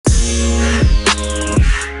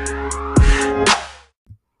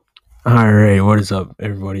Alright, what is up,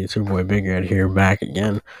 everybody? It's your boy Big Red here, back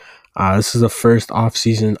again. This is the first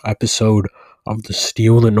off-season episode of the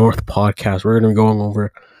Steal the North podcast. We're going to be going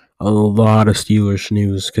over a lot of Steelers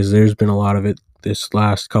news because there's been a lot of it this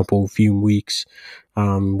last few weeks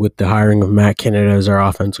with the hiring of Matt Canada as our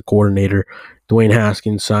offensive coordinator, Dwayne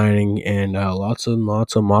Haskins signing, and lots of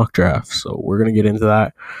mock drafts. So we're going to get into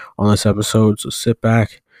that on this episode. So sit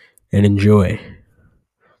back and enjoy.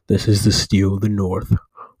 This is the Steal the North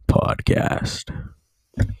podcast.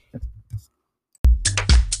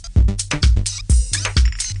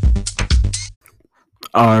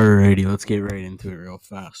 Alrighty, let's get right into it real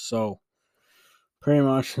fast. So, pretty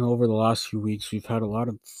much over the last few weeks, we've had a lot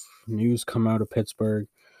of news come out of Pittsburgh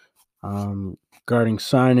regarding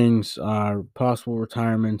signings, possible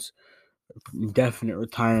retirements, definite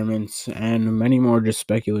retirements, and many more just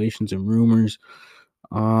speculations and rumors.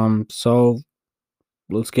 So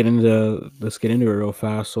let's get into it real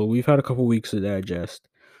fast. So we've had a couple weeks to digest.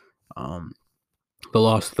 The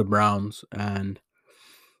loss to the Browns, and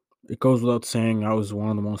it goes without saying that was one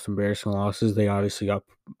of the most embarrassing losses. They obviously got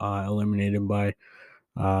eliminated by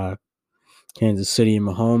Kansas City and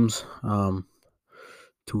Mahomes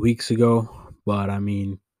 2 weeks ago, but I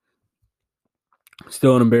mean,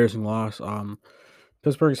 still an embarrassing loss.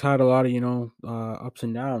 Pittsburgh's had a lot of ups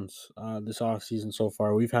and downs this offseason so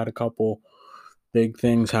far. We've had a couple big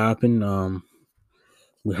things happen.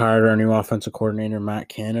 We hired our new offensive coordinator, Matt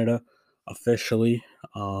Canada, officially.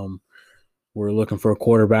 We're looking for a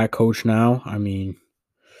quarterback coach now. I mean,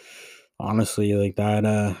 honestly, like that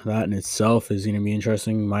in itself is going to be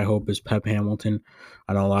interesting. My hope is Pep Hamilton.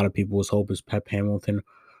 I know a lot of people's hope is Pep Hamilton.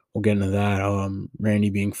 We'll get into that. Randy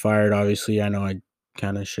being fired, obviously. I know I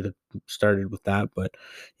kind of should have started with that, but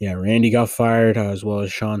yeah, Randy got fired, as well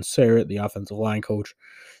as Sean Sarrett, the offensive line coach,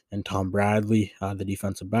 and Tom Bradley, the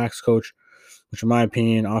defensive backs coach, which in my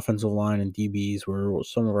opinion, offensive line and DBs were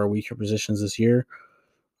some of our weaker positions this year.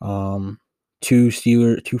 Two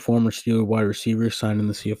former Steeler wide receivers signed in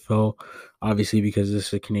the CFL. Obviously, because this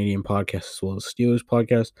is a Canadian podcast as well as Steelers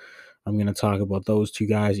podcast, I'm going to talk about those two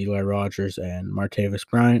guys, Eli Rogers and Martavis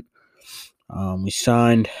Bryant. We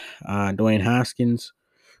signed Dwayne Haskins,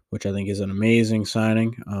 which I think is an amazing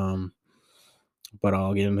signing. But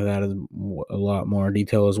I'll get into that in a lot more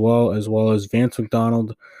detail as well as Vance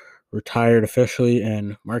McDonald retired officially,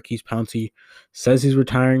 and Marquise Pouncey says he's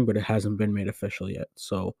retiring, but it hasn't been made official yet.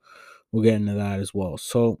 So we'll get into that as well.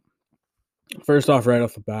 So first off, right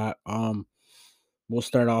off the bat, we'll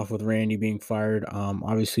start off with Randy being fired.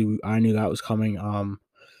 Obviously, I knew that was coming.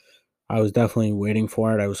 I was definitely waiting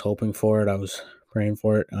for it. I was hoping for it. I was praying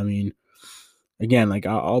for it. I mean, again, like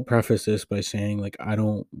I'll preface this by saying, like, I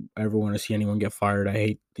don't ever want to see anyone get fired. I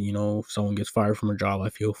hate, if someone gets fired from a job, I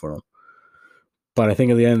feel for them. But I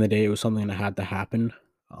think at the end of the day, it was something that had to happen.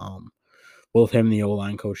 Both him and the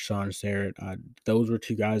O-line coach, Sean Sarrett, those were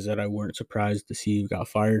two guys that I weren't surprised to see got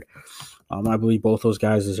fired. I believe both those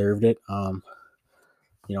guys deserved it.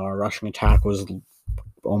 Our rushing attack was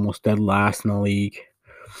almost dead last in the league.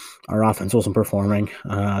 Our offense wasn't performing,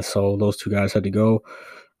 so those two guys had to go.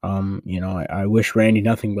 I wish Randy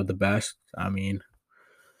nothing but the best.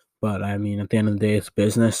 But at the end of the day, it's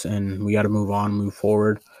business, and we got to move on, move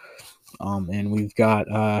forward. And we've got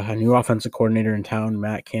a new offensive coordinator in town,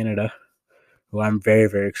 Matt Canada, who I'm very,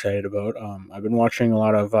 very excited about. I've been watching a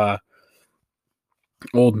lot of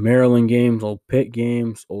old Maryland games, old Pitt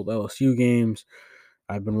games, old LSU games.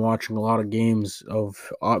 I've been watching a lot of games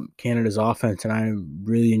of Canada's offense, and I'm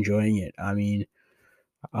really enjoying it.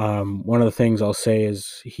 One of the things I'll say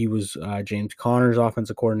is he was James Conner's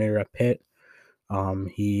offensive coordinator at Pitt.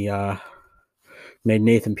 He made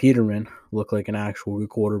Nathan Peterman look like an actual good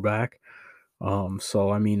quarterback. That's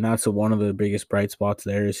one of the biggest bright spots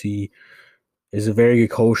there is he is a very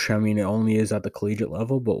good coach. It only is at the collegiate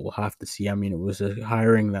level, but we'll have to see. It was a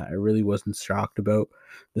hiring that I really wasn't shocked about.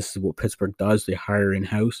 This is what Pittsburgh does. They hire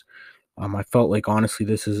in-house. I felt like, honestly,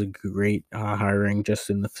 this is a great hiring just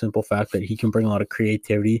in the simple fact that he can bring a lot of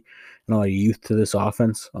creativity and a lot of youth to this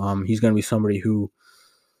offense. He's going to be somebody who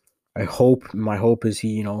my hope is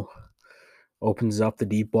he, opens up the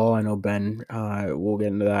deep ball. I know Ben, we'll get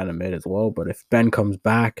into that in a minute as well, but if Ben comes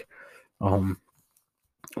back,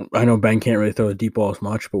 I know Ben can't really throw the deep ball as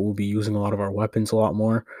much, but we'll be using a lot of our weapons a lot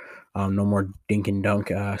more. No more dink and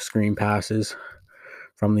dunk screen passes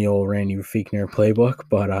from the old Randy Fiechner playbook,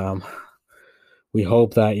 but we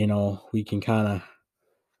hope that, we can kind of,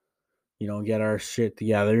 get our shit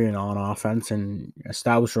together, on offense and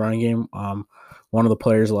establish a running game. One of the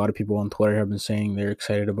players a lot of people on Twitter have been saying they're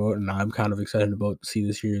excited about, and I'm kind of excited about to see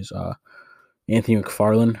this year is Anthony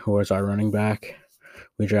McFarland, who was our running back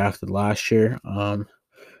we drafted last year.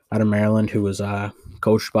 out of Maryland who was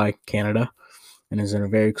coached by Canada and is a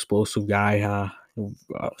very explosive guy,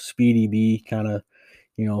 speedy B kind of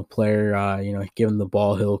player. Give him the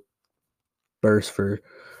ball, he'll burst for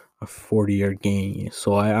a 40-yard gain.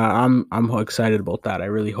 So I'm excited about that. I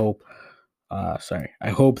really hope. I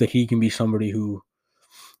hope that he can be somebody who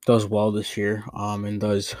does well this year. And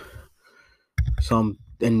does some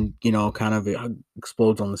and kind of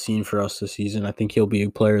explodes on the scene for us this season. I think he'll be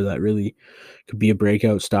a player that really could be a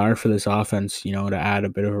breakout star for this offense. To add a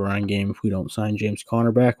bit of a run game if we don't sign James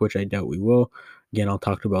Conner back, which I doubt we will. Again, I'll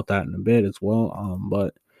talk about that in a bit as well.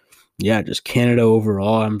 But yeah, just Canada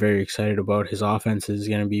overall, I'm very excited about. His offense is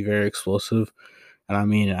going to be very explosive. And I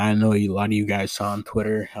mean, I know a lot of you guys saw on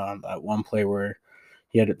Twitter that one play where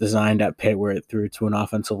he had it designed at Pitt where it threw to an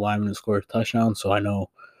offensive lineman and scored a touchdown. So I know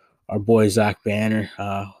our boy Zach Banner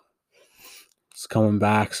is coming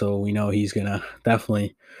back. So we know he's going to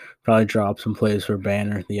definitely probably drop some plays for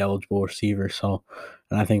Banner, the eligible receiver. So,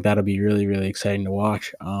 and I think that'll be really, really exciting to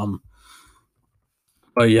watch.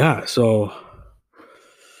 But yeah, so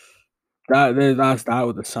that's that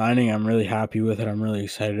with the signing. I'm really happy with it. I'm really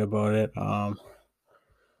excited about it.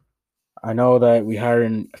 I know that we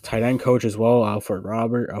hired a tight end coach as well,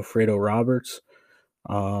 Alfredo Roberts.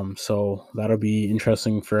 So that'll be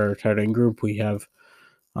interesting for our tight end group. We have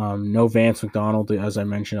no Vance McDonald, as I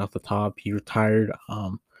mentioned off the top. He retired.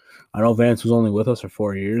 I know Vance was only with us for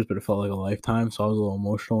 4 years, but it felt like a lifetime. So I was a little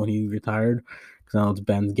emotional when he retired because I know it's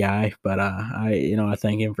Ben's guy. But I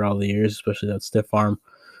thank him for all the years, especially that stiff arm.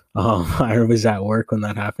 I was at work when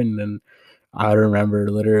that happened, and I remember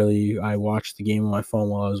literally I watched the game on my phone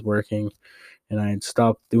while I was working, and I had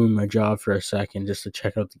stopped doing my job for a second just to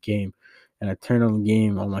check out the game, and I turned on the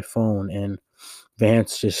game on my phone, and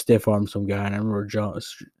Vance just stiff armed some guy, and I remember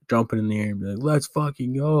jumping in the air and be like, "Let's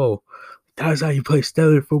fucking go!" That's how you play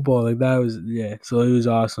stellar football. Like that was So it was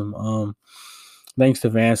awesome. Thanks to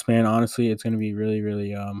Vance, man. Honestly, it's gonna be really,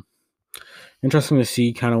 really interesting to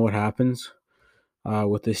see kind of what happens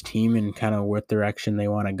with this team and kind of what direction they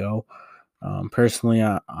want to go. Personally,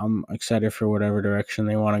 I'm excited for whatever direction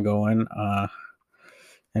they want to go in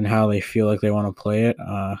and how they feel like they want to play it.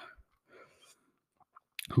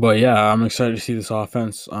 But yeah, I'm excited to see this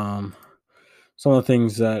offense. Some of the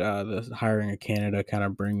things that the hiring of Canada kind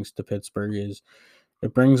of brings to Pittsburgh is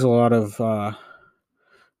it brings a lot of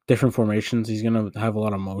different formations. He's going to have a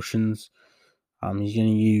lot of motions. He's going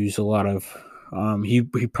to use a lot of. He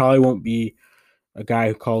probably won't be a guy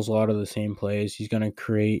who calls a lot of the same plays. He's going to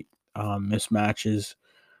create mismatches.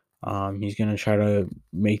 He's going to try to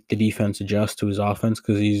make the defense adjust to his offense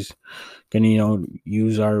because he's going to,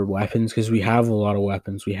 use our weapons because we have a lot of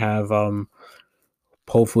weapons. We have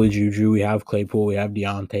hopefully Juju, we have Claypool, we have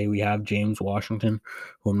Deontay, we have James Washington,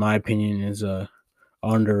 who in my opinion is a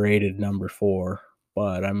underrated number 4.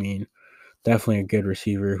 But I mean, definitely a good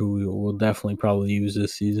receiver who we will definitely probably use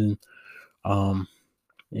this season.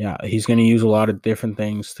 Yeah, he's going to use a lot of different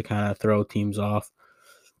things to kind of throw teams off.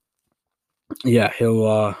 Yeah,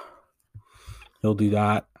 he'll do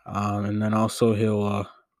that, and then also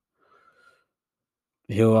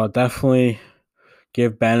he'll definitely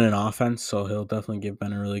give Ben an offense. So he'll definitely give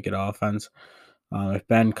Ben a really good offense. If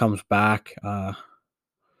Ben comes back,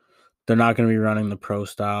 they're not going to be running the pro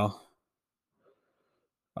style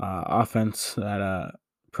offense that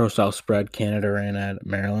pro style spread Canada ran at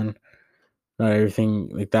Maryland. Not everything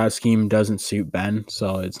like that scheme doesn't suit Ben,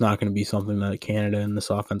 so it's not going to be something that Canada in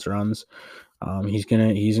this offense runs. He's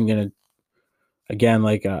gonna again,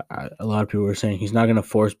 like a lot of people were saying, he's not gonna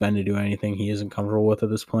force Ben to do anything he isn't comfortable with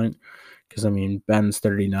at this point. Because I mean, Ben's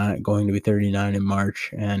 39, going to be 39 in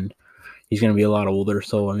March, and he's going to be a lot older.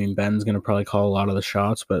 So I mean, Ben's going to probably call a lot of the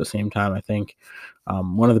shots, but at the same time, I think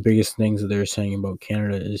one of the biggest things that they're saying about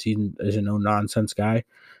Canada is he's a no nonsense guy.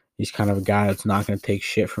 He's kind of a guy that's not going to take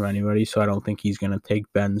shit from anybody. So I don't think he's going to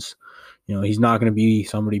take Ben's. He's not going to be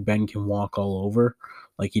somebody Ben can walk all over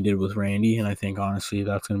like he did with Randy. And I think honestly,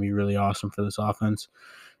 that's going to be really awesome for this offense.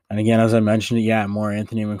 And again, as I mentioned, yeah, more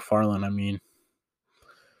Anthony McFarland. I mean,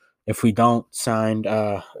 if we don't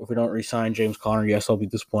re-sign James Conner, yes, I'll be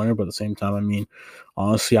disappointed. But at the same time, I mean,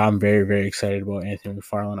 honestly, I'm very, very excited about Anthony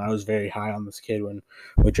McFarland. I was very high on this kid when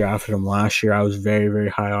we drafted him last year. I was very, very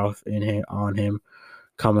high on him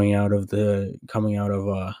coming out of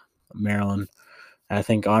Maryland. And I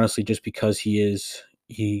think honestly, just because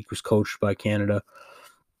he was coached by Canada,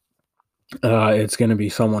 it's going to be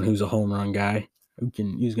someone who's a home run guy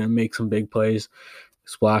who's going to make some big plays.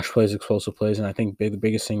 Splash plays, explosive plays, and I think the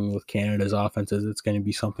biggest thing with Canada's offense is it's going to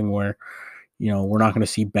be something where, we're not going to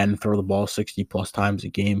see Ben throw the ball 60 plus times a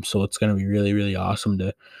game. So it's going to be really, really awesome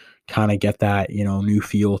to kind of get that, new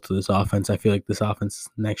feel to this offense. I feel like this offense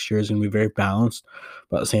next year is going to be very balanced,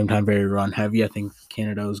 but at the same time, very run heavy. I think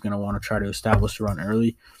Canada is going to want to try to establish the run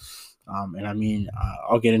early. And I mean,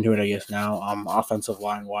 I'll get into it, I guess, now. Offensive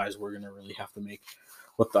line wise, we're going to really have to make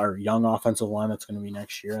with our young offensive line that's going to be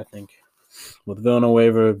next year. I think with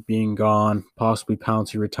Villanueva being gone, possibly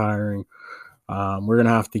Pouncey retiring, we're going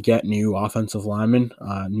to have to get new offensive linemen,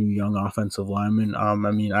 new young offensive linemen. I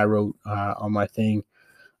mean, I wrote on my thing,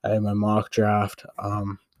 I had my mock draft.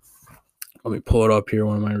 Let me pull it up here,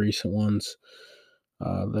 one of my recent ones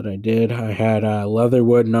that I did. I had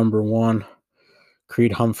Leatherwood number 1,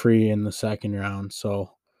 Creed Humphrey in the second round.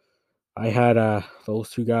 So I had those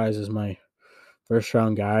two guys as my first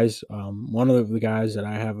round guys. One of the guys that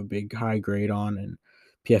I have a big high grade on, and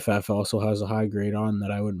PFF also has a high grade on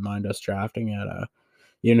that I wouldn't mind us drafting at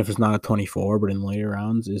even if it's not a 24, but in later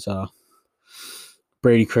rounds, is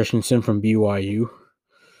Brady Christensen from BYU.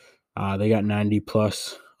 They got 90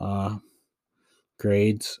 plus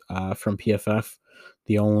grades from PFF.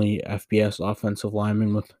 The only FBS offensive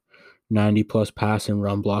lineman with 90 plus pass and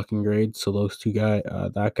run blocking grades. So those two guys,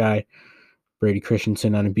 that guy, Brady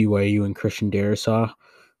Christensen out of BYU, and Christian Darrisaw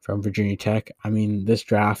from Virginia Tech. I mean, this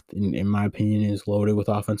draft, in my opinion, is loaded with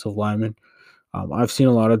offensive linemen. I've seen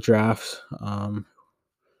a lot of drafts, a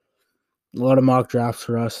lot of mock drafts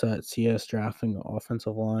for us at CS drafting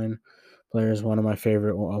offensive line players. One of my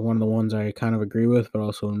favorite, one of the ones I kind of agree with, but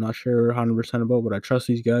also not sure 100% about, but I trust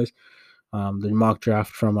these guys. The mock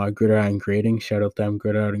draft from Gridiron Grading. Shout out them,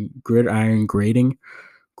 Gridiron Grading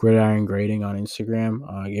on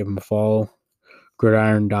Instagram. Give them a follow,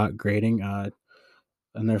 gridiron.grading.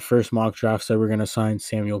 And their first mock draft said we're going to sign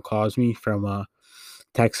Samuel Cosme from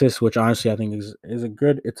Texas, which honestly I think is a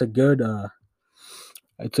good.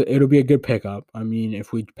 It'll be a good pickup. I mean,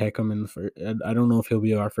 if we pick him in the first, I don't know if he'll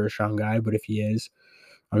be our first round guy, but if he is,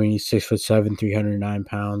 I mean, he's 6'7", 309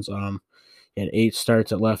 pounds. He had 8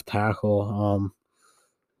 starts at left tackle.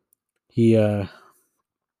 He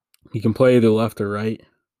can play either left or right.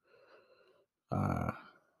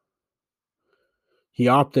 He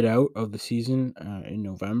opted out of the season in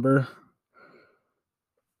November,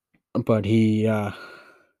 but he's a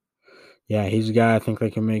guy I think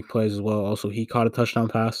that can make plays as well. Also, he caught a touchdown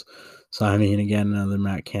pass. So, I mean, again, another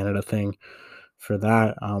Matt Canada thing for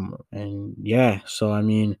that. So, I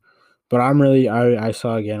mean, but I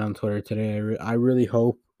saw again on Twitter today, I really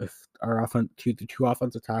hope if the two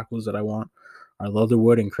offensive tackles that I want are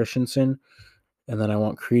Leatherwood and Christensen, and then I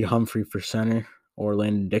want Creed Humphrey for center or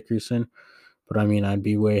Landon Dickerson. But, I mean, I'd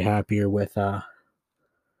be way happier with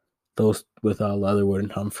Leatherwood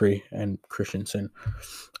and Humphrey and Christensen.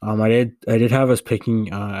 I did have us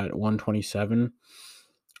picking at 127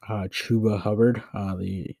 Chuba Hubbard,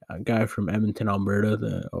 the guy from Edmonton, Alberta,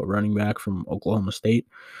 the running back from Oklahoma State.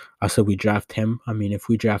 I said we draft him. I mean, if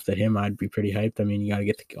we drafted him, I'd be pretty hyped. I mean, you got to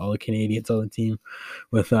get all the Canadians on the team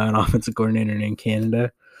with an offensive coordinator in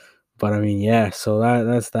Canada. But I mean, yeah. So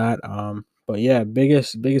that's that. But yeah,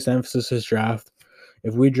 biggest emphasis is draft.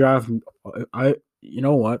 If we draft, you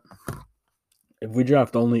know what? If we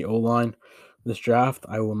draft only O-line this draft,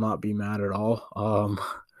 I will not be mad at all.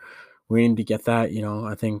 We need to get that,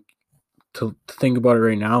 I think to think about it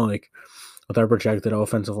right now, like with our projected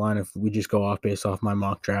offensive line, if we just go off based off my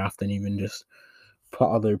mock draft and even just put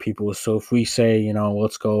other people. So if we say,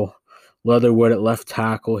 let's go Leatherwood at left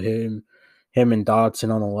tackle, him and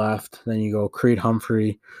Dodson on the left, then you go Creed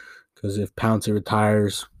Humphrey, because if Pouncey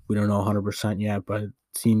retires, we don't know 100% yet, but it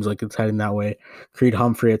seems like it's heading that way. Creed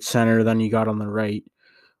Humphrey at center, then you got on the right,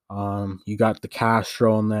 you got the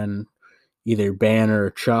Castro, and then either Banner or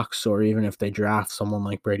Chucks, or even if they draft someone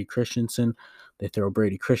like Brady Christensen, they throw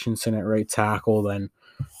Brady Christensen at right tackle, then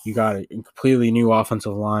you got a completely new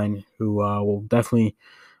offensive line who will definitely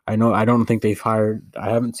 – I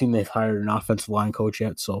haven't seen they've hired an offensive line coach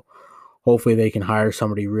yet, so hopefully they can hire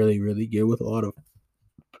somebody really, really good with a lot of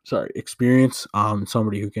experience,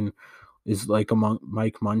 somebody who is like a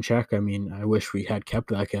Mike Munchak. I mean, I wish we had kept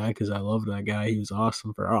that guy because I loved that guy. He was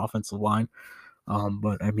awesome for our offensive line.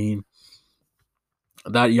 But, I mean,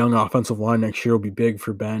 that young offensive line next year will be big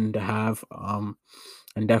for Ben to have, and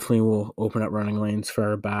definitely will open up running lanes for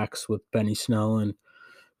our backs with Benny Snell and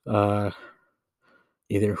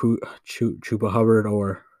either Chuba Hubbard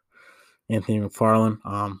or Anthony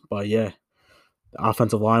McFarland. But yeah,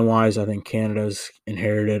 offensive line wise, I think Canada's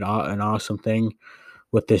inherited an awesome thing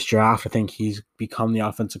with this draft. I think he's become the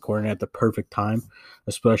offensive coordinator at the perfect time,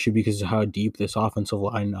 especially because of how deep this offensive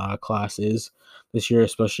line class is this year,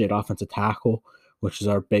 especially at offensive tackle, which is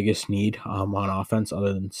our biggest need on offense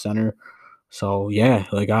other than center. So yeah,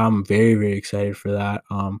 like I'm very, very excited for that.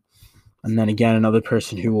 And then again, another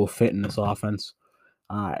person who will fit in this offense.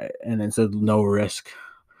 And it's a low risk,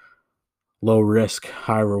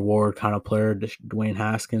 high reward kind of player, Dwayne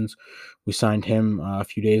Haskins. We signed him a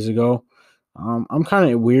few days ago. I'm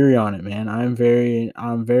kind of weary on it, man. I'm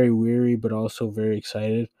very weary, but also very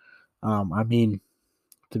excited. I mean,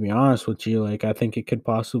 to be honest with you, like I think it could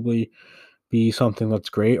possibly be something that's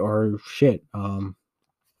great or shit.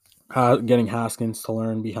 Getting Haskins to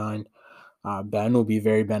learn behind Ben will be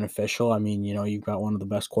very beneficial. I mean, you've got one of the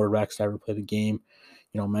best quarterbacks to ever play the game,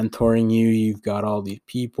 mentoring you. You've got all these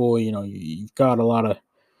people, you've got a lot of,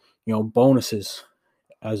 bonuses,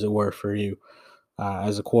 as it were, for you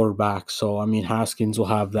as a quarterback. So, I mean, Haskins will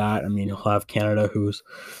have that. I mean, he'll have Canada, who's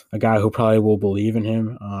a guy who probably will believe in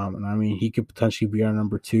him. And I mean, he could potentially be our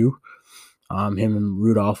number two. Him and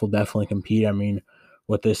Rudolph will definitely compete. I mean,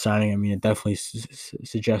 with this signing, I mean, it definitely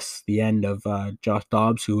suggests the end of Josh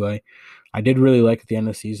Dobbs, who I did really like at the end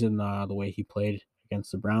of the season, the way he played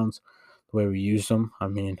against the Browns, the way we used him. I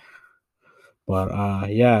mean,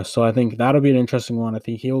 but yeah, so I think that'll be an interesting one. I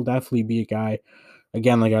think he'll definitely be a guy.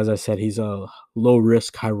 Again, like as I said, he's a low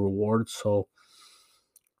risk, high reward. So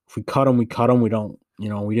if we cut him, we cut him. We don't,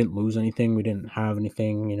 we didn't lose anything. We didn't have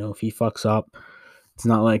anything. If he fucks up, it's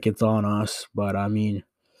not like it's on us. But I mean,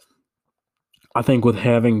 I think with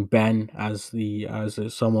having Ben as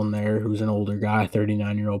someone there who's an older guy,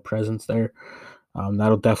 39-year-old presence there,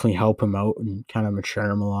 that'll definitely help him out and kind of mature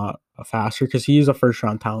him a lot faster because he is a first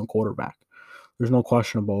round talent quarterback. There's no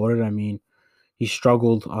question about it. I mean, he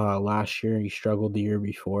struggled last year. He struggled the year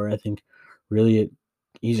before. I think really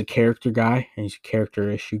he's a character guy and he's a character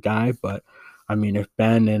issue guy. But I mean, if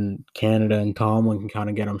Ben and Canada and Tomlin can kind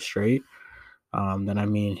of get him straight, then I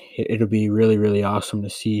mean, it'll be really, really awesome to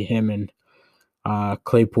see him and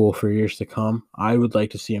Claypool for years to come. I would like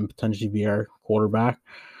to see him potentially be our quarterback.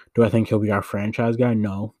 Do I think he'll be our franchise guy?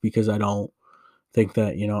 No, because I don't think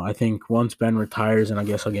that, I think once Ben retires, and I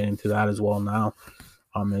guess I'll get into that as well now,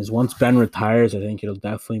 is once Ben retires, I think it'll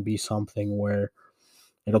definitely be something where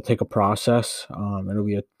it'll take a process. It'll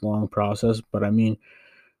be a long process, but I mean,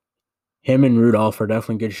 him and Rudolph are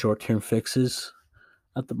definitely good short-term fixes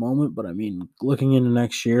at the moment. But I mean, looking into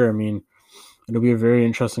next year, I mean, it'll be a very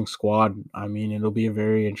interesting squad. I mean, it'll be a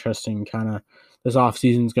very interesting kind of. This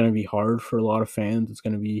offseason is going to be hard for a lot of fans.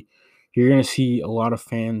 You're going to see a lot of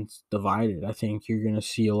fans divided. I think you're going to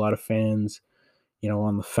see a lot of fans,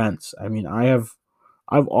 on the fence. I mean, I'm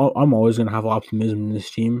always going to have optimism in this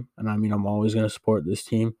team, and I mean, I'm always going to support this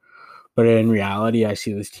team. But in reality, I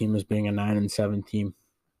see this team as being a 9-7 team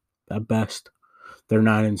at best. They're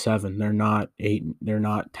 9-7. They're not 8. They're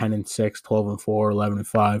not 10-6, 12-4,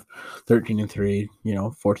 11-5, 13-3.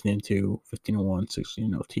 14-2, 15-1,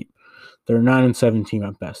 16-0 team. They're a 9-7 team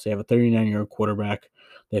at best. They have a 39-year-old quarterback.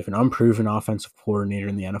 They have an unproven offensive coordinator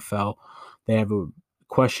in the NFL. They have a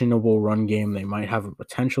questionable run game. They might have a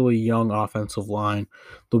potentially young offensive line.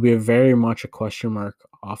 There'll be very much a question mark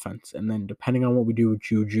offense. And then depending on what we do with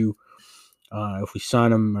Juju, if we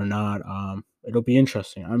sign him or not, it'll be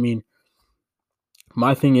interesting. I mean,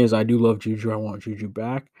 my thing is I do love Juju. I want Juju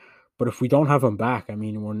back. But if we don't have him back, I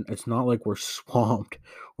mean, it's not like we're swamped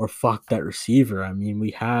or fucked at receiver.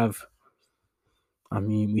 We have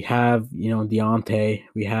Deontay.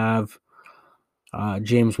 We have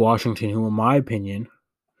James Washington, who, in my opinion,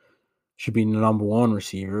 should be the number one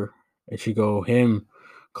receiver. It should go him,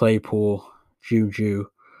 Claypool, Juju,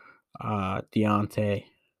 Deontay,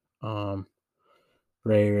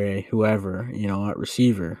 Ray, whoever, at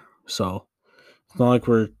receiver. So it's not like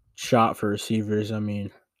we're shot for receivers. I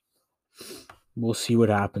mean, we'll see what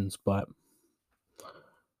happens, but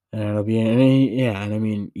and it'll be and I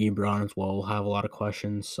mean Ebron as well will have a lot of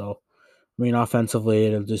questions. So I mean, offensively,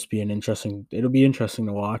 it'll be interesting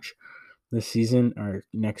to watch this season or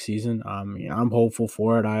next season. I'm hopeful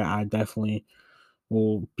for it. I definitely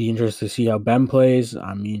will be interested to see how Ben plays.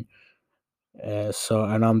 I mean,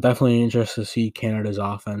 and I'm definitely interested to see Canada's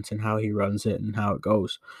offense and how he runs it and how it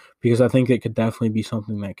goes, because I think it could definitely be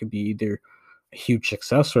something that could be either a huge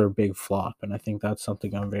success or a big flop, and I think that's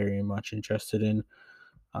something I'm very much interested in.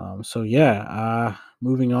 So yeah,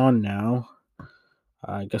 moving on now.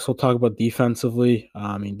 I guess we'll talk about defensively.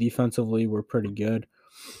 I mean, defensively, we're pretty good.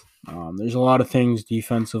 There's a lot of things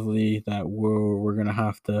defensively that we're gonna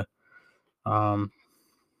have to um,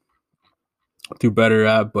 do better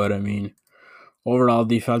at, but I mean, overall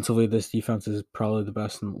defensively, this defense is probably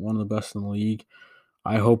one of the best in the league.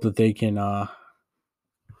 I hope that they can. I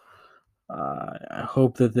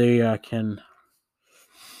hope that they can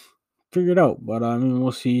figure it out. But I mean,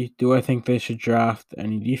 we'll see. Do I think they should draft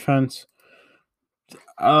any defense?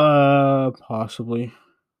 Possibly.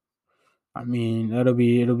 I mean, it'll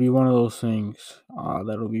be one of those things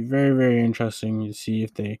that'll be very, very interesting to see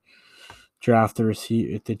if they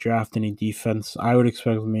if they draft any defense. I would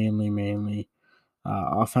expect mainly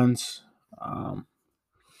offense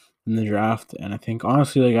in the draft, and I think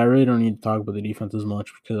honestly, like I really don't need to talk about the defense as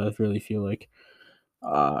much because I really feel like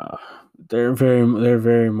uh, they're very much they're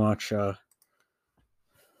very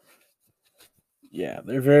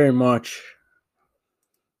much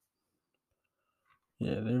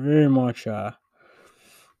they're very much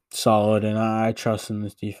solid, and I trust in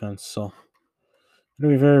this defense. So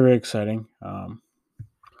it'll be very, very exciting.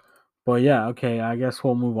 But yeah, okay, I guess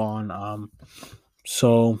we'll move on.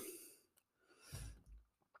 So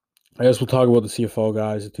I guess we'll talk about the CFL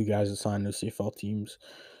guys, the two guys that signed to CFL teams,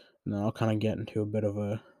 and then I'll kind of get into a bit of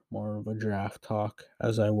a more of a draft talk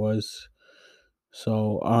as I was.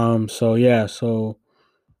 So uh, one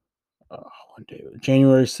day,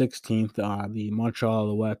 January 16th, the Montreal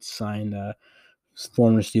Alouettes signed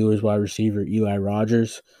former Steelers wide receiver Eli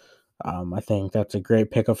Rogers. I think that's a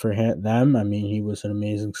great pickup for them. I mean, he was an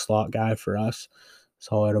amazing slot guy for us,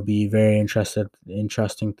 so it'll be very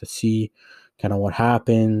interesting to see kind of what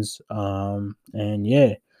happens. And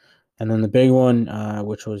yeah, and then the big one,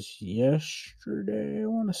 which was yesterday, I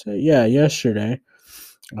want to say, yeah, yesterday.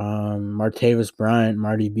 Martavis Bryant,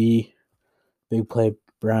 Marty B, big play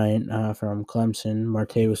Bryant from Clemson.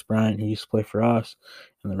 Martavis Bryant, who used to play for us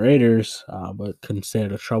and the Raiders, but couldn't stay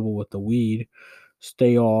out of trouble with the weed.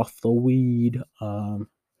 Stay off the weed.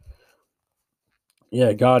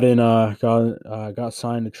 Yeah, got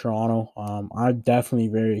signed to Toronto. I'm definitely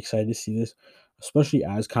very excited to see this, especially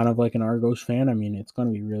as kind of like an Argos fan. I mean, it's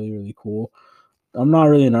gonna be really, really cool. I'm not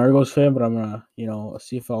really an Argos fan, but I'm a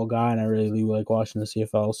CFL guy, and I really do like watching the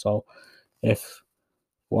CFL. So if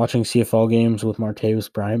watching CFL games with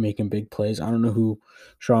Martavis Bryant making big plays, I don't know who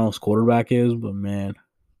Toronto's quarterback is, but man,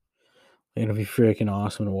 it'll be freaking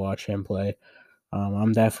awesome to watch him play.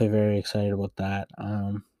 I'm definitely very excited about that.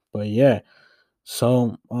 But yeah,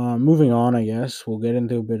 so moving on, I guess we'll get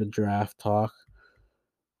into a bit of draft talk,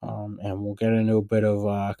 and we'll get into a bit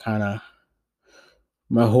of kind of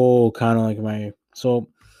my whole kind of like my so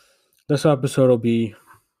this episode will be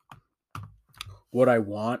what I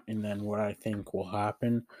want and then what I think will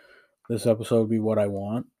happen. This episode will be what I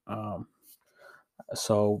want.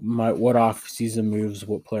 So my what off season moves,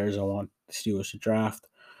 what players I want the Steelers to draft.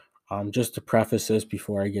 Just to preface this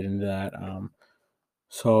before I get into that,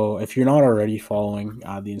 so if you're not already following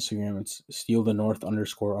the Instagram, it's steal the north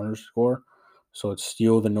underscore underscore. So it's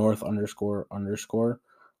steal the north underscore underscore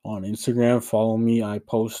on Instagram. Follow me. I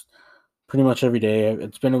post pretty much every day.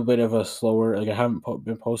 It's been a bit of a slower, like I haven't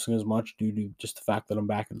been posting as much due to just the fact that I'm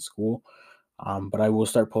back in school. But I will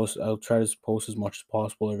start post. I'll try to post as much as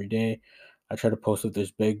possible every day. I try to post if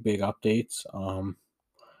there's big updates on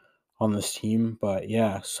this team. But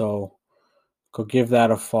yeah, so go give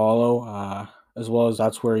that a follow. As well as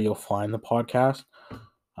that's where you'll find the podcast.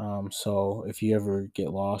 So if you ever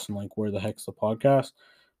get lost and like where the heck's the podcast,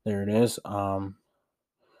 there it is. So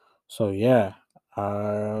yeah.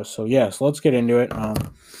 So let's get into it.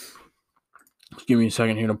 Just give me a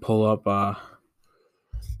second here to pull up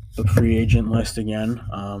the free agent list again.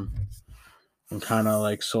 And kind of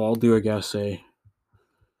like so I'll do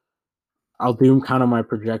I'll do kind of my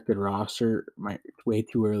projected roster, my way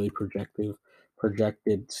too early projected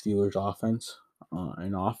Steelers offense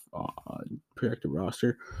and off projected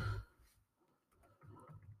roster.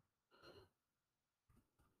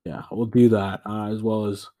 Yeah, we'll do that as well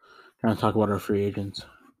as kind of talk about our free agents.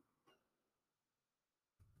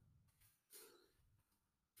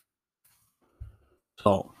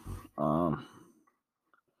 So,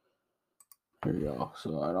 here we go.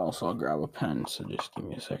 So I'll grab a pen. So just give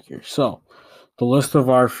me a sec here. So the list of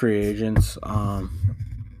our free agents.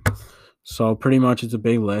 So pretty much it's a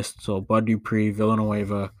big list. So Bud Dupree,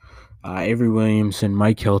 Villanueva, Avery Williamson,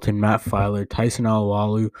 Mike Hilton, Matt Filer, Tyson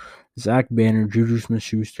Alualu, Zach Banner, Juju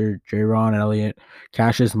Smith-Schuster, J-Ron Elliott,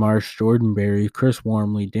 Cassius Marsh, Jordan Berry, Chris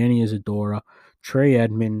Wormley, Danny Isadora, Trey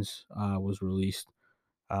Edmonds was released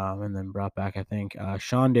and then brought back, I think.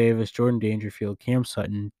 Sean Davis, Jordan Dangerfield, Cam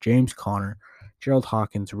Sutton, James Conner, Gerald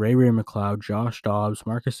Hawkins, Ray McLeod, Josh Dobbs,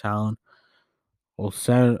 Marcus Allen,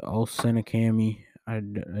 Olsenakami,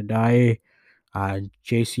 Adaye,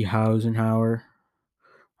 J.C. Hausenhower,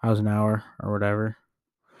 or whatever,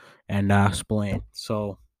 and Spillane.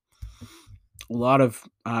 So a lot of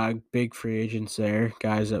big free agents there,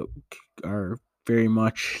 guys that are very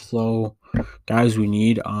much slow guys we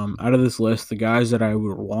need. Out of this list, the guys that I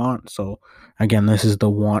would want. So again, this is the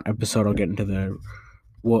want episode. I'll get into the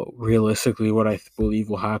what I believe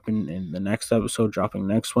will happen in the next episode, dropping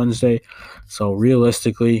next Wednesday. So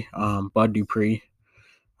realistically, Bud Dupree,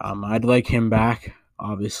 I'd like him back.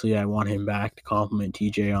 Obviously, I want him back to complement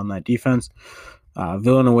TJ on that defense.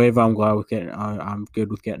 Villanueva, I'm good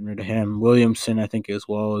with getting rid of him. Williamson, I think, as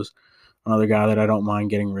well, is another guy that I don't mind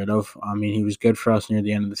getting rid of. I mean, he was good for us near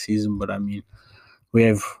the end of the season, but I mean, we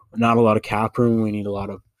have not a lot of cap room. We need a lot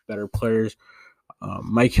of better players.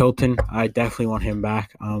 Mike Hilton, I definitely want him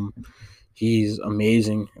back. He's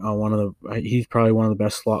amazing. He's probably one of the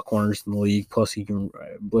best slot corners in the league. Plus, he can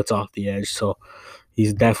blitz off the edge, so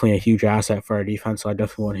he's definitely a huge asset for our defense. So I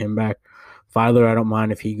definitely want him back. Filer, I don't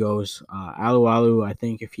mind if he goes. Alu, I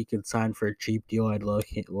think if he could sign for a cheap deal, I'd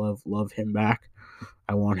love him back.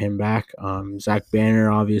 I want him back. Zach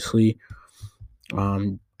Banner, obviously.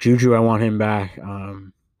 Juju, I want him back.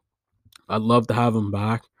 I'd love to have him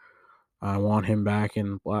back. I want him back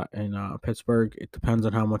in Pittsburgh. It depends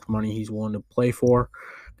on how much money he's willing to play for,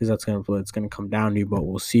 because it's gonna come down to. But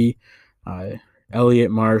we'll see.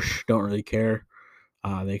 Elliott, Marsh, don't really care.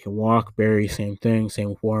 They can walk. Barry, same thing. Same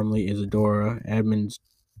with Wormley, Isadora, Edmonds,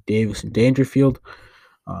 Davis, and Dangerfield.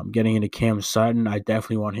 Getting into Cam Sutton, I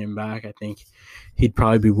definitely want him back. I think he'd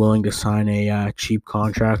probably be willing to sign a cheap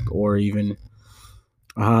contract, or even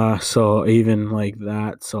like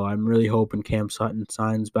that. So I'm really hoping Cam Sutton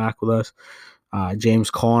signs back with us. James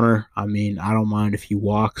Conner, I mean, I don't mind if he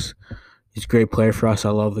walks. He's a great player for us. I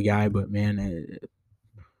love the guy, but man,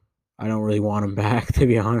 I don't really want him back, to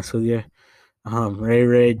be honest with you.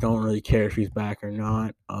 Ray, don't really care if he's back or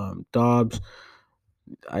not. Dobbs,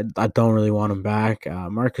 I don't really want him back.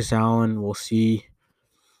 Marcus Allen, we'll see.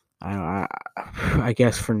 I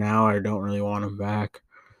guess for now, I don't really want him back.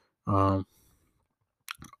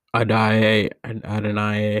 Adonai,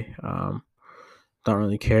 don't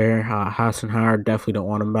really care. Hassan Howard, definitely don't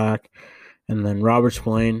want him back. And then Robert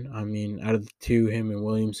Spillane, I mean, out of the two, him and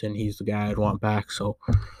Williamson, he's the guy I'd want back. So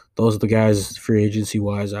those are the guys, free agency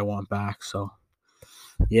wise, I want back. So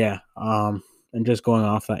yeah, and just going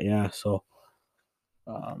off that, yeah. So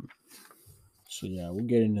yeah, we'll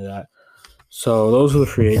get into that. So those are the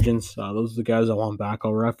free agents. Those are the guys I want back.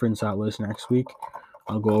 I'll reference that list next week.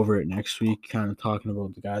 I'll go over it next week, kind of talking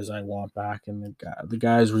about the guys I want back and the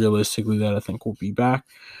guys realistically that I think will be back,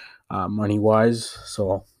 money wise.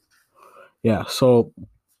 So yeah, so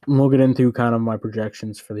we'll get into kind of my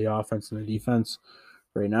projections for the offense and the defense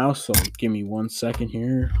right now. So give me 1 second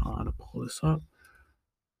here to pull this up,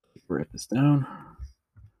 write this down.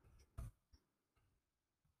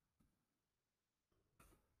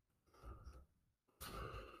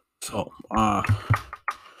 So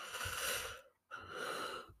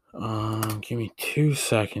give me 2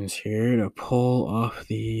 seconds here to pull off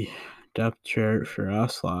the depth chart for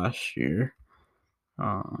us last year.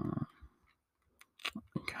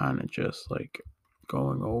 Kind of just like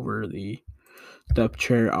going over the depth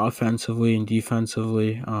chart offensively and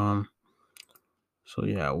defensively. So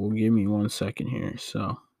yeah, we'll give me 1 second here.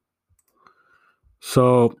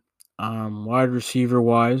 So wide receiver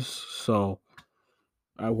wise, so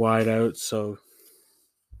I wide out. So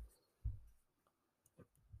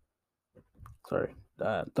sorry,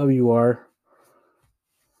 WR.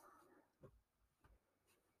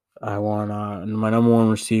 I want my number one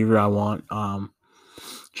receiver. I want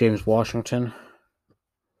James Washington.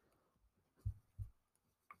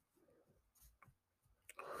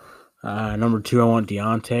 Number 2, I want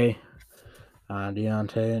Deontay.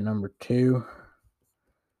 Deontay at number 2.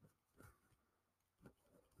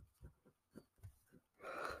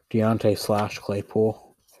 Deontay /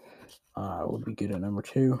 Claypool would be good at number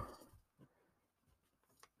 2.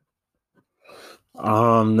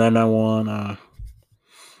 Then I want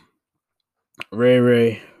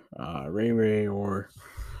Ray or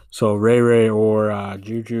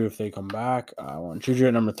Juju if they come back. I want Juju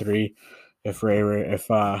at number 3. If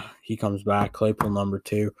he comes back, Claypool number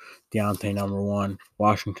 2, Deontay number 1,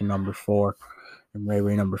 Washington number 4, and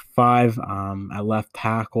Ray number 5. At left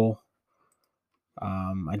tackle,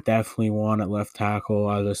 I definitely want at left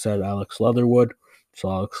tackle, as I said, Alex Leatherwood. So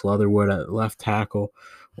Alex Leatherwood at left tackle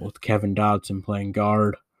with Kevin Dodson playing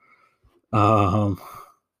guard.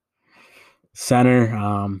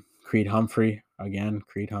 Center, Creed Humphrey. Again,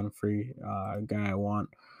 Creed Humphrey, a guy I want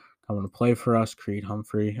coming to play for us. Creed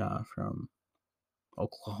Humphrey from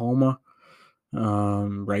Oklahoma.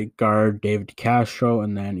 Right guard, David DeCastro,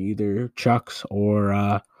 and then either Chucks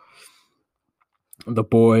or the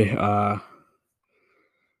boy,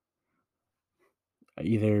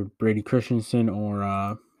 either Brady Christensen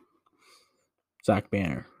or Zach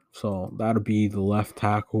Banner. So that'll be the left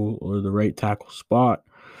tackle or the right tackle spot.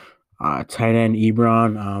 Tight end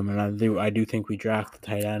Ebron, and I do think we draft the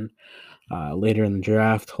tight end later in the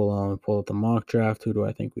draft. Hold on, pull up the mock draft. Who do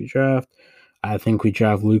I think we draft? I think we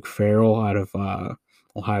draft Luke Farrell out of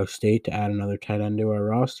Ohio State to add another tight end to our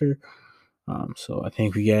roster. So I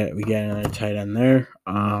think we get another tight end there.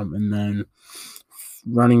 And then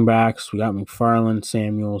running backs, we got McFarland,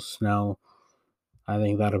 Samuel, Snell. I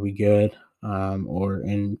think that'll be good.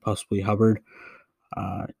 And possibly Hubbard.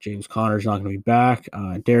 James Conner's not going to be back.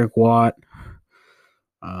 Derek Watt.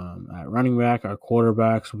 At running back, our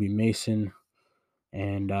quarterbacks will be Mason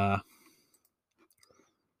and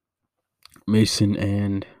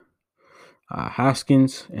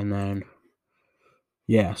Haskins, and then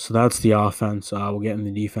so that's the offense. We'll get in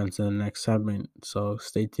the defense in the next segment. So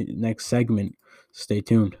stay tuned.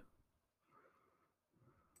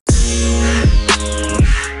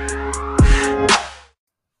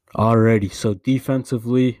 Alrighty, so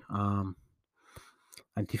defensively,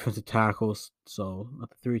 at defensive tackles, so the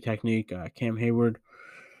 3 technique, Cam Hayward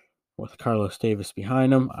with Carlos Davis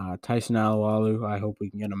behind him, Tyson Alualu, I hope we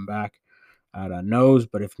can get him back at nose,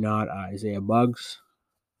 but if not, Isaiah Buggs,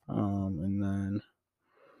 and then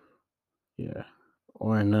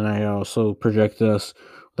I also projected us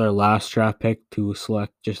with our last draft pick to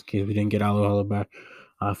select, just in case we didn't get Alualu back,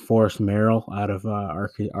 Forrest Merrill out of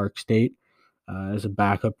Ark State as a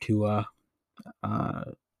backup to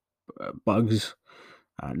Buggs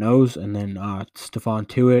nose, and then Stephon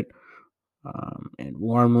Tuitt and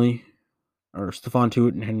Stephon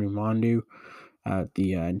Tuitt and Henry Mondu at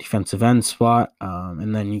the defensive end spot,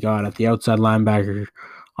 and then you got at the outside linebacker,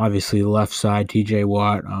 obviously the left side, TJ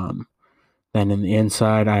Watt. Then in the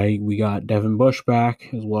inside, we got Devin Bush back,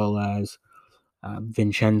 as well as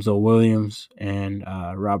Vincenzo Williams and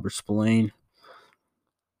Robert Spillane.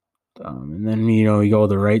 And then, you go to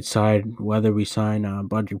the right side, whether we sign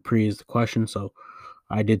Bud Dupree is the question. So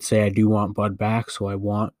I did say I do want Bud back, so I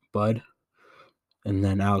want Bud. And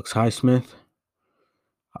then Alex Highsmith.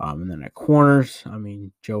 And then at corners,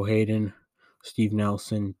 Joe Hayden, Steve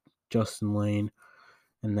Nelson, Justin Lane.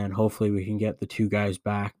 And then hopefully we can get the 2 guys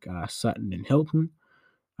back, Sutton and Hilton.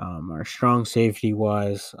 Our strong safety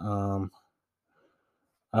was, I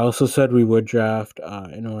also said we would draft,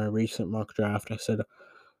 in our recent mock draft, I said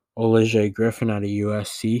Olajuwon Griffin out of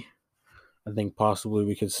USC. I think possibly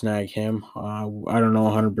we could snag him. I don't know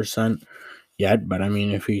 100% yet, but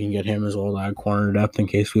if we can get him as well, add corner depth in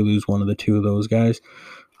case we lose one of the 2 of those guys,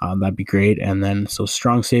 that'd be great. And then, so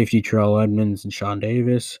strong safety, Terrell Edmonds and Sean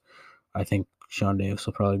Davis. I think Sean Davis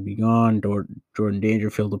will probably be gone. Jordan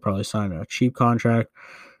Dangerfield will probably sign a cheap contract.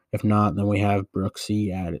 If not, then we have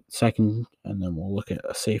Brooksy at second, and then we'll look at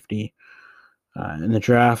a safety in the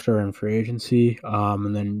draft or in free agency,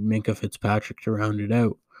 and then Minkah Fitzpatrick to round it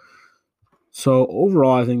out. So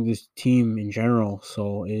overall, I think this team in general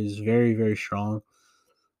is very, very strong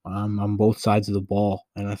on both sides of the ball.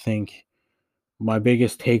 And I think my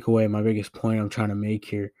biggest takeaway, my biggest point I'm trying to make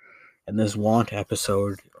here in this want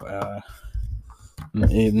episode,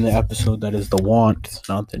 in the episode that is the want, it's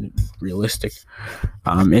not the realistic,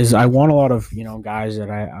 is I want a lot of, guys that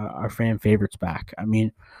are fan favorites back.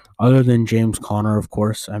 Other than James Conner, of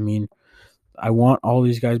course, I want all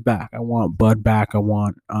these guys back. I want Bud back. I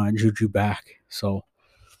want Juju back. So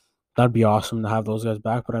that'd be awesome to have those guys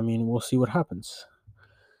back. But we'll see what happens.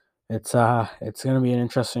 It's going to be an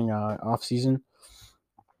interesting off season.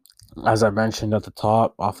 As I mentioned off the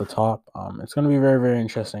top, it's going to be very, very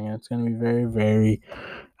interesting. And it's going to be very, very,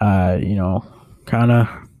 kind of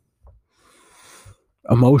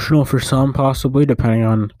emotional for some, possibly, depending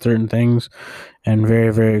on certain things, and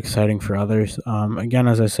very, very exciting for others. Again,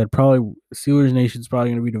 as I said, probably Steelers Nation's probably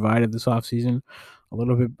going to be divided this offseason a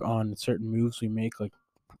little bit on certain moves we make, like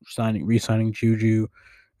re-signing Juju.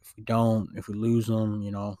 If we lose them,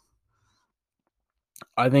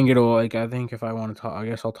 I think if I want to talk, I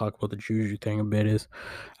guess I'll talk about the Juju thing a bit.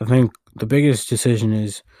 I think the biggest decision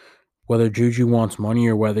is whether Juju wants money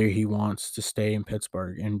or whether he wants to stay in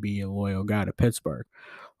Pittsburgh and be a loyal guy to Pittsburgh.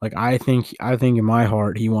 Like, I think in my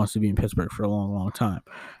heart, he wants to be in Pittsburgh for a long, long time.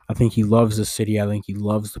 I think he loves the city. I think he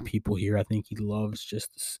loves the people here. I think he loves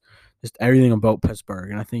just everything about Pittsburgh.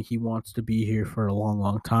 And I think he wants to be here for a long,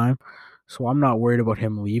 long time. So I'm not worried about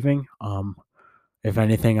him leaving. If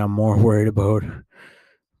anything, I'm more worried about,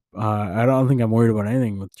 I don't think I'm worried about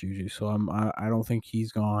anything with Juju. So I don't think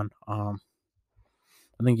he's gone. I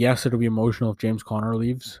think, yes, it'll be emotional if James Conner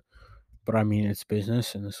leaves. But it's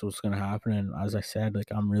business, and this is what's going to happen. And as I said,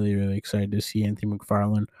 I'm really, really excited to see Anthony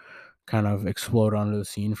McFarland kind of explode onto the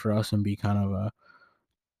scene for us and be kind of a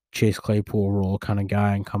Chase Claypool role kind of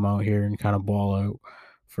guy and come out here and kind of ball out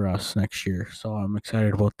for us next year. So I'm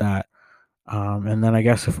excited about that. And then I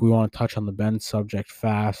guess if we want to touch on the Ben subject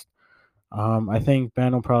fast, I think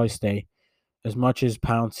Ben will probably stay. As much as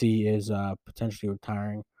Pouncey is potentially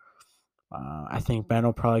retiring, I think Ben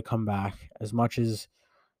will probably come back. As much as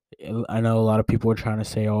I know a lot of people are trying to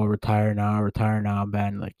say, "Oh, retire now,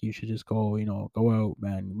 Ben. Like you should just go, go out,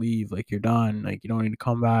 Ben, leave. Like you're done. Like you don't need to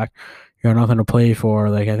come back. You got nothing to play for."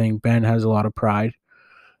 Like I think Ben has a lot of pride,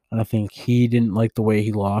 and I think he didn't like the way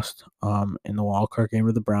he lost in the wild card game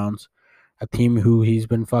with the Browns, a team who he's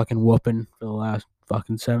been fucking whooping for the last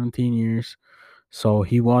fucking 17 years. So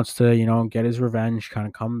he wants to, get his revenge, kind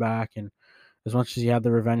of come back, and as much as he had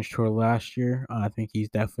the revenge tour last year, I think he's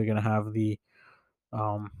definitely gonna have the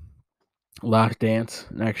um last dance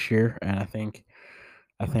next year, and I think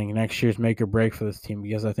next year's make or break for this team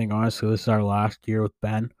because I think honestly this is our last year with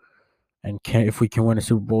Ben, and if we can win a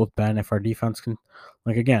Super Bowl with Ben, if our defense can,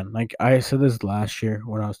 like I said this last year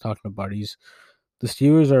when I was talking to buddies, the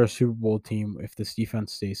Steelers are a Super Bowl team if this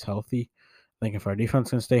defense stays healthy. I think if our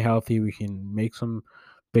defense can stay healthy, we can make some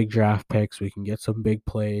big draft picks, we can get some big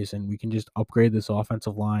plays, and we can just upgrade this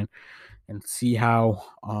offensive line and see how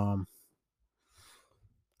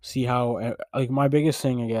like my biggest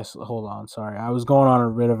thing, I guess. Hold on, sorry, I was going on a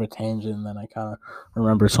bit of a tangent, and then I kind of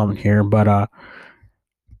remember something here. But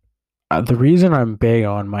the reason I'm big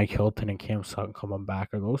on Mike Hilton and Cam Sutton coming back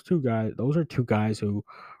are those two guys. Those are two guys who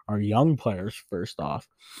are young players, first off,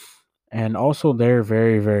 and also they're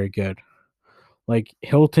very, very good. Like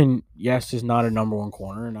Hilton, yes, is not a number one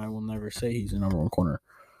corner, and I will never say he's a number one corner.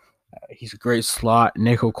 He's a great slot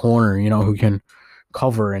nickel corner, who can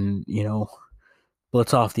cover and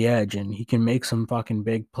blitz off the edge, and he can make some fucking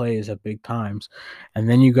big plays at big times. And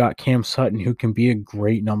then you got Cam Sutton, who can be a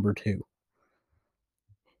great number two.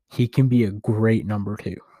 He can be a great number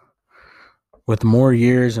two. With more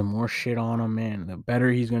years and more shit on him, man, the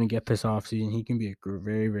better he's going to get this offseason, he can be a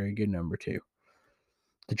very, very good number two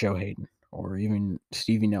to Joe Hayden or even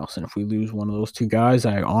Stevie Nelson. If we lose one of those two guys,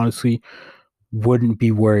 I honestly wouldn't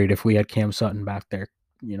be worried if we had Cam Sutton back there,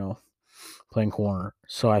 playing corner.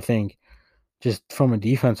 So I think just from a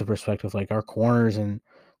defensive perspective, like our corners, and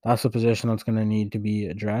that's a position that's going to need to be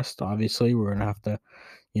addressed. Obviously, we're going to have to,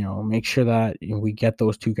 make sure that we get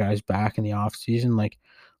those two guys back in the offseason. Like,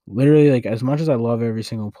 literally, like, as much as I love every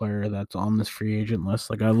single player that's on this free agent list,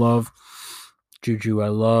 like, I love Juju, I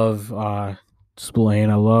love Spillane,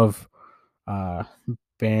 I love uh,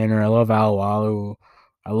 Banner, I love Alualu,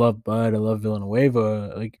 I love Bud, I love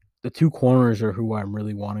Villanueva. Like, the two corners are who I'm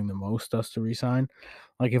really wanting the most us to resign.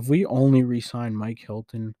 Like, if we only resign Mike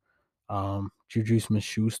Hilton, Juju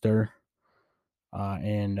Smith-Schuster,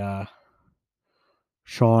 and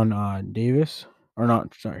Sean Davis, or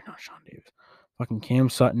not Sean Davis, fucking Cam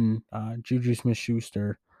Sutton, Juju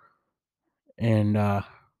Smith-Schuster, and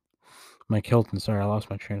Mike Hilton. Sorry, I lost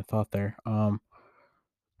my train of thought there.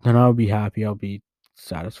 Then I'll be happy. I'll be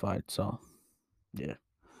satisfied. So, yeah.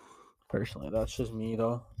 Personally, that's just me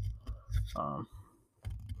though.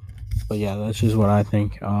 But yeah, that's just what I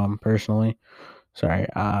think. Personally, sorry.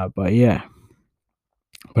 But yeah.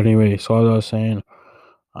 But anyway, so as I was saying,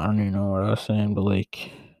 I don't even know what I was saying, but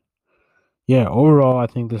like, yeah, overall, I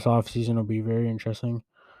think this offseason will be very interesting.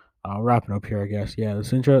 I'll wrap it up here, I guess. Yeah, the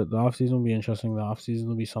offseason will be interesting. The offseason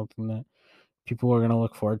will be something that people are going to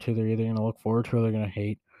look forward to. They're either going to look forward to or they're going to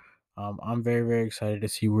hate. I'm very, very excited to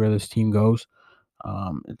see where this team goes.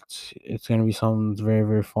 It's going to be something that's very,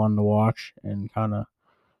 very fun to watch and kind of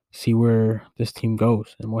see where this team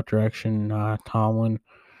goes and what direction Tomlin,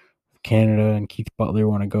 Canada, and Keith Butler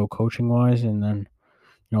want to go coaching wise. And then,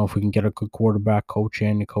 if we can get a good quarterback coach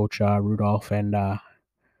in to coach Rudolph and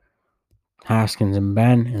Haskins and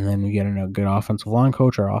Ben, and then we get a good offensive line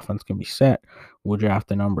coach, our offense can be set. We'll draft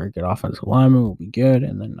a number of good offensive linemen, we'll be good.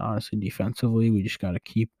 And then honestly, defensively, we just got to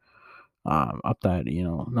keep up that,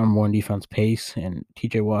 number one defense pace. And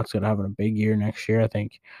TJ Watt's got to have a big year next year. I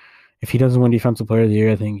think if he doesn't win defensive player of the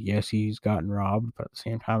year, I think, yes, he's gotten robbed. But at the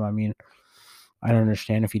same time, I mean, I don't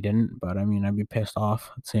understand if he didn't, but I mean, I'd be pissed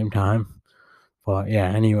off at the same time. But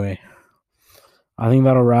yeah, anyway, I think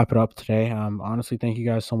that'll wrap it up today. Honestly, thank you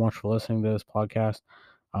guys so much for listening to this podcast.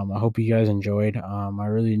 I hope you guys enjoyed. I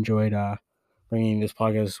really enjoyed bringing this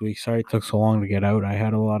podcast this week. Sorry it took so long to get out. I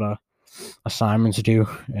had a lot of assignments to do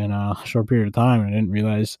in a short period of time, and I didn't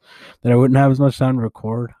realize that I wouldn't have as much time to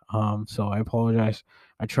record. So I apologize.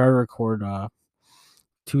 I try to record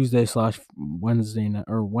Tuesday/Wednesday night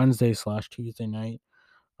or Wednesday/Tuesday night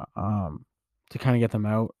to kind of get them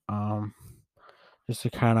out. Just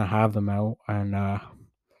to kind of have them out and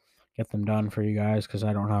get them done for you guys because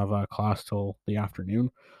I don't have a class till the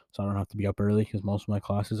afternoon, so I don't have to be up early because most of my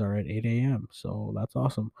classes are at 8 a.m. So that's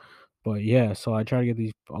awesome. But yeah, so I'll try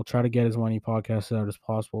to get as many podcasts out as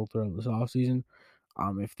possible throughout this off season.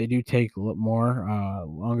 If they do take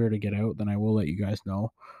longer to get out, then I will let you guys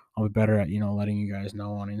know. I'll be better at letting you guys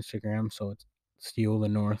know on Instagram. So it's Steal the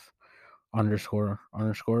North __.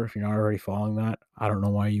 If you're not already following that, I don't know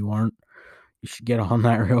why you aren't. You should get on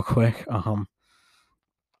that real quick.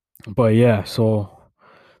 But yeah, so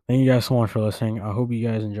thank you guys so much for listening. I hope you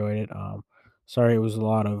guys enjoyed it. Sorry it was a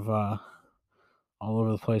lot of all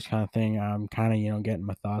over the place kind of thing. I'm kind of getting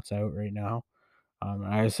my thoughts out right now.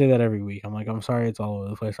 I say that every week. I'm like, I'm sorry it's all over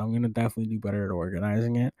the place. I'm gonna definitely do better at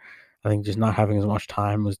organizing it. I think just not having as much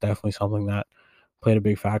time was definitely something that played a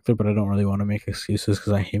big factor, but I don't really want to make excuses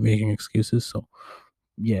because I hate making excuses. So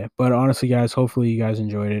yeah, but honestly, guys, hopefully you guys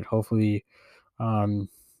enjoyed it. Hopefully,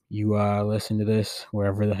 you listen to this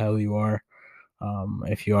wherever the hell you are.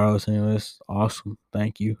 If you are listening to this, awesome.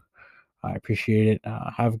 Thank you. I appreciate it.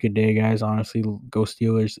 Have a good day, guys. Honestly, go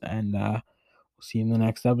Steelers, and we'll see you in the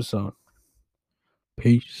next episode.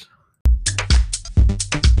 Peace.